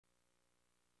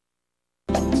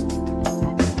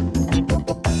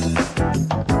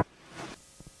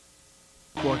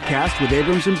forecast with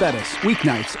Abrams and Bettis.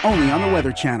 Weeknights only on the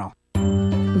Weather Channel.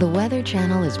 The Weather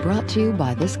Channel is brought to you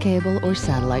by this cable or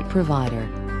satellite provider.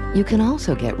 You can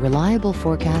also get reliable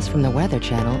forecasts from the Weather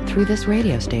Channel through this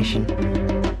radio station.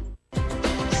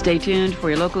 Stay tuned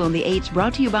for your local on the 8s,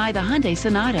 brought to you by the Hyundai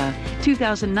Sonata,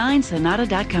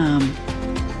 2009sonata.com.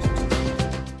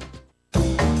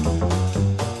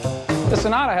 The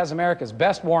Sonata has America's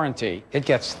best warranty. It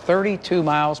gets 32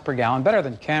 miles per gallon, better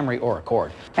than Camry or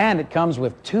Accord. And it comes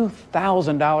with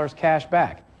 $2,000 cash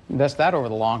back. Invest that over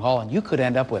the long haul, and you could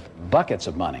end up with buckets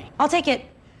of money. I'll take it.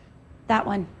 That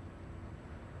one.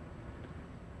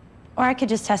 Or I could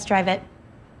just test drive it.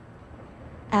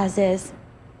 As is.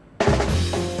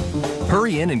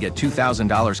 Hurry in and get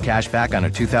 $2,000 cash back on a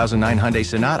 2009 Hyundai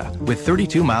Sonata with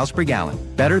 32 miles per gallon.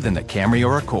 Better than the Camry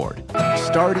or Accord.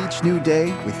 Start each new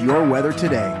day with your weather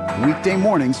today. Weekday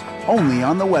mornings only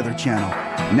on the Weather Channel.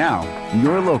 Now,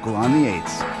 your local on the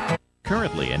 8s.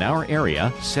 Currently in our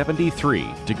area, 73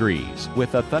 degrees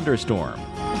with a thunderstorm.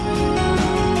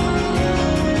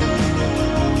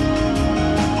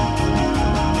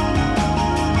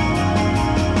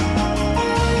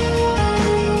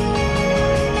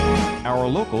 Our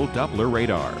local Doppler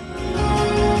radar.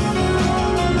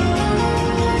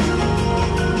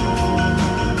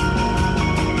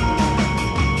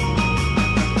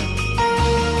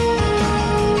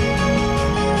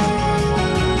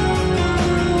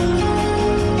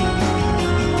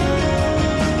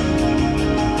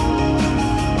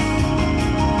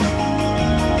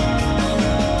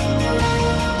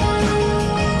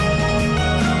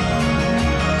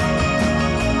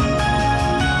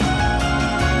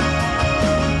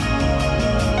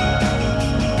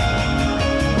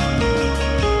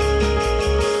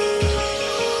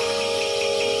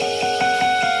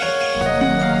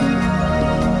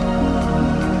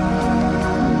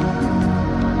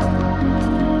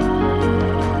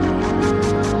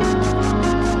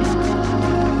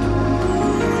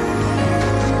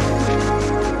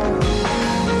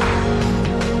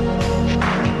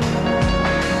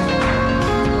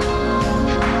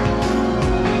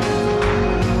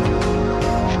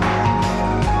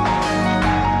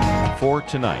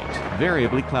 Tonight,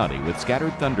 variably cloudy with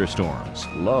scattered thunderstorms.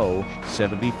 Low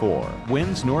 74.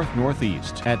 Winds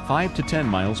north-northeast at 5 to 10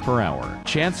 miles per hour.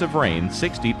 Chance of rain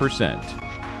 60%.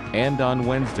 And on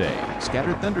Wednesday,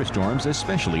 scattered thunderstorms,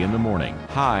 especially in the morning.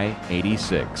 High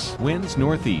 86. Winds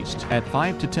northeast at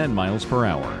 5 to 10 miles per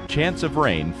hour. Chance of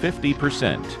rain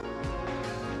 50%.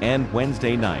 And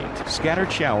Wednesday night,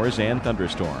 scattered showers and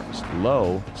thunderstorms.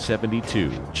 Low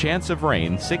 72. Chance of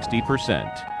rain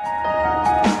 60%.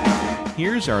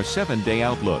 Here's our 7-day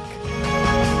outlook.